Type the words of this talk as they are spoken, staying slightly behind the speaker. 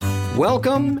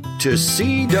Welcome to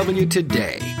CW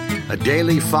Today, a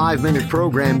daily 5-minute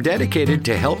program dedicated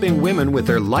to helping women with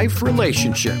their life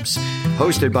relationships.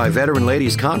 Hosted by veteran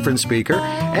ladies conference speaker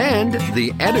and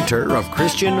the editor of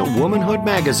Christian Womanhood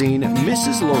magazine,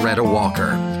 Mrs. Loretta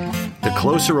Walker. The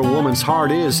closer a woman's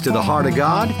heart is to the heart of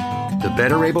God, the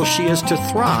better able she is to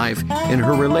thrive in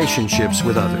her relationships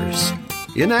with others.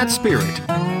 In that spirit,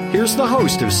 here's the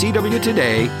host of CW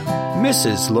Today,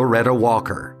 Mrs. Loretta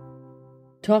Walker.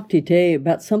 Talk to you today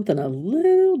about something a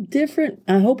little different.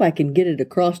 I hope I can get it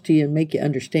across to you and make you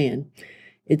understand.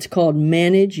 It's called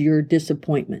Manage Your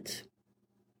Disappointments.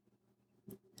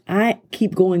 I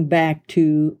keep going back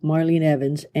to Marlene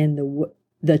Evans and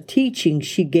the teaching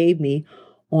she gave me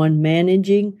on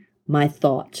managing my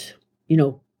thoughts,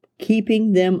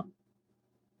 keeping them,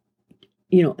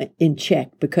 in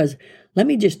check. Because let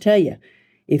me just tell you,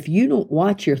 if you don't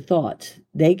watch your thoughts,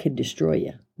 they can destroy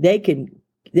you. They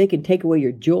can take away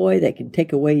your joy. They can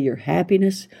take away your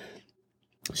happiness.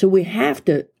 So we have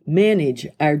to manage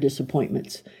our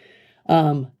disappointments.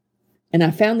 And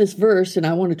I found this verse, and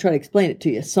I want to try to explain it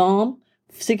to you. Psalm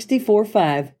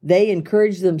 64:5, they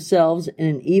encourage themselves in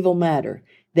an evil matter.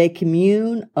 They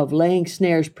commune of laying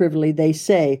snares privily. They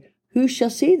say, who shall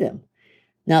see them?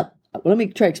 Now, let me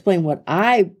try to explain what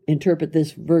I interpret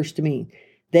this verse to mean.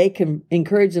 They can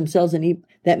encourage themselves in evil.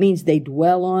 That means they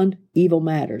dwell on evil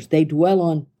matters. They dwell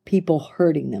on people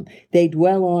hurting them. They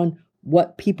dwell on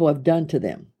what people have done to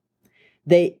them.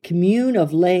 They commune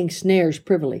of laying snares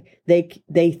privily. They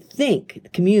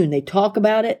commune, they talk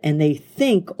about it, and they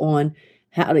think on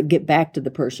how to get back to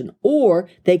the person. Or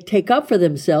they take up for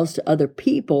themselves to other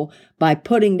people by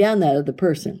putting down that other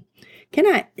person. Can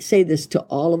I say this to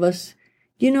all of us?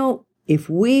 If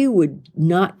we would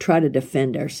not try to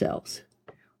defend ourselves,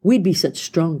 we'd be such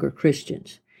stronger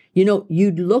Christians.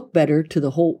 You'd look better to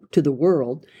the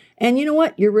world. And you know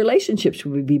what? Your relationships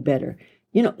would be better.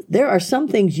 There are some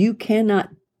things you cannot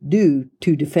do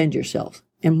to defend yourself.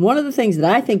 And one of the things that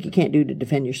I think you can't do to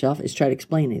defend yourself is try to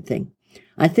explain anything.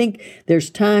 I think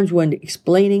there's times when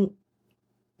explaining,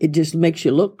 it just makes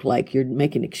you look like you're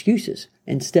making excuses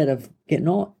instead of getting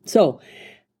on. So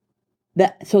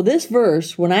this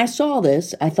verse, when I saw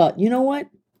this, I thought, you know what?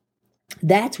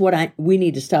 That's what we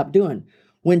need to stop doing.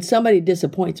 When somebody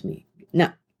disappoints me.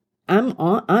 Now,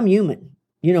 I'm human.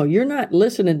 You're not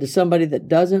listening to somebody that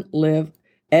doesn't live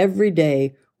every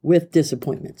day with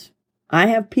disappointments. I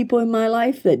have people in my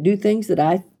life that do things that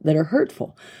are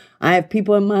hurtful. I have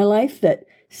people in my life that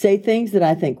say things that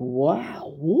I think,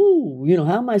 wow, woo,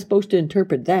 how am I supposed to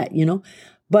interpret that,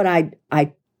 But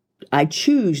I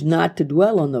choose not to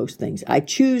dwell on those things. I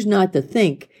choose not to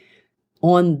think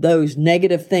on those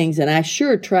negative things, and I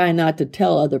sure try not to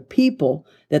tell other people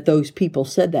that those people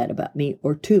said that about me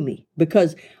or to me,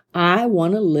 because I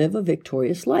want to live a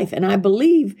victorious life. And I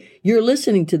believe you're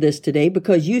listening to this today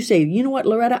because you say, you know what,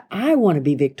 Loretta, I want to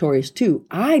be victorious too.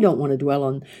 I don't want to dwell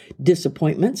on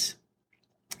disappointments.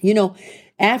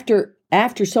 After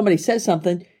somebody says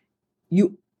something,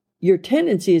 your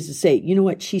tendency is to say, you know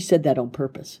what, she said that on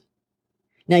purpose.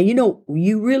 Now,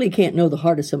 you really can't know the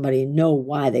heart of somebody and know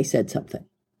why they said something.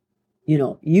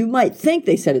 You might think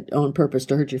they said it on purpose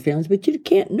to hurt your feelings, but you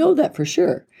can't know that for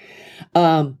sure.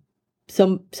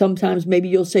 Sometimes maybe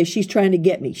you'll say, she's trying to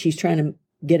get me. She's trying to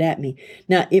get at me.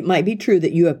 Now, it might be true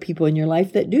that you have people in your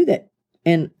life that do that.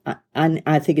 And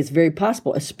I think it's very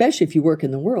possible, especially if you work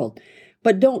in the world.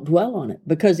 But don't dwell on it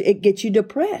because it gets you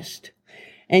depressed.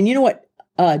 And you know what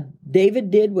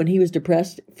David did when he was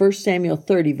depressed? 1 Samuel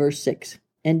 30, verse 6.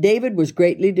 And David was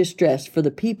greatly distressed, for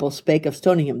the people spake of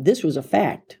stoning him. This was a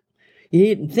fact. He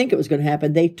didn't think it was going to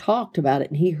happen. They talked about it,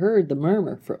 and he heard the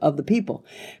murmur of the people,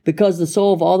 because the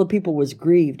soul of all the people was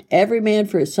grieved, every man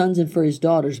for his sons and for his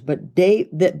daughters. But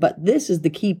this is the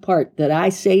key part that I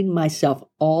say to myself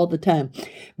all the time.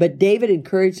 But David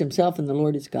encouraged himself in the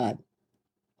Lord his God.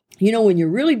 When you're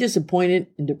really disappointed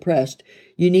and depressed,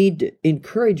 you need to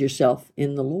encourage yourself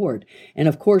in the Lord. And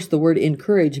of course, the word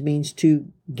encourage means to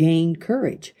gain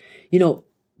courage.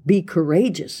 Be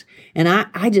courageous. And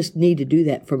I just need to do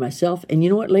that for myself. And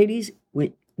you know what, ladies?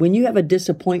 When you have a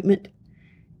disappointment,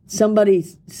 somebody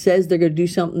says they're going to do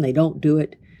something, they don't do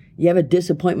it. You have a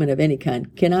disappointment of any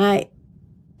kind. Can I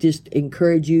just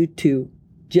encourage you to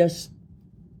just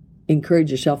encourage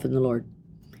yourself in the Lord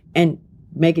and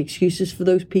make excuses for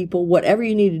those people, whatever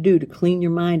you need to do to clean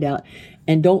your mind out,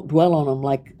 and don't dwell on them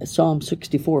like Psalm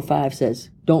 64:5 says.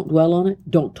 Don't dwell on it.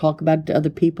 Don't talk about it to other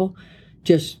people.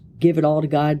 Just give it all to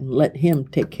God and let Him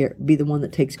be the one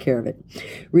that takes care of it.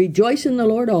 Rejoice in the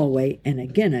Lord always, and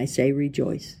again I say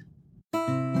rejoice.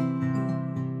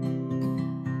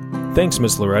 Thanks,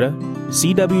 Miss Loretta.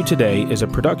 CW Today is a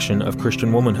production of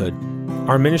Christian Womanhood.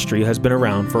 Our ministry has been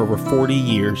around for over 40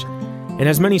 years and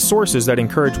has many sources that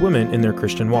encourage women in their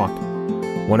Christian walk.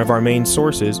 One of our main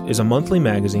sources is a monthly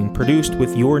magazine produced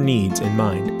with your needs in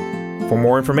mind. For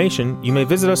more information, you may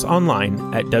visit us online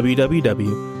at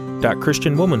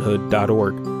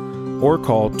www.christianwomanhood.org or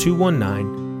call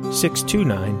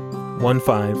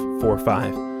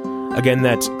 219-629-1545. Again,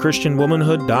 that's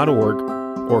christianwomanhood.org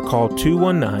or call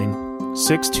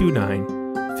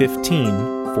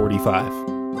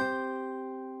 219-629-1545.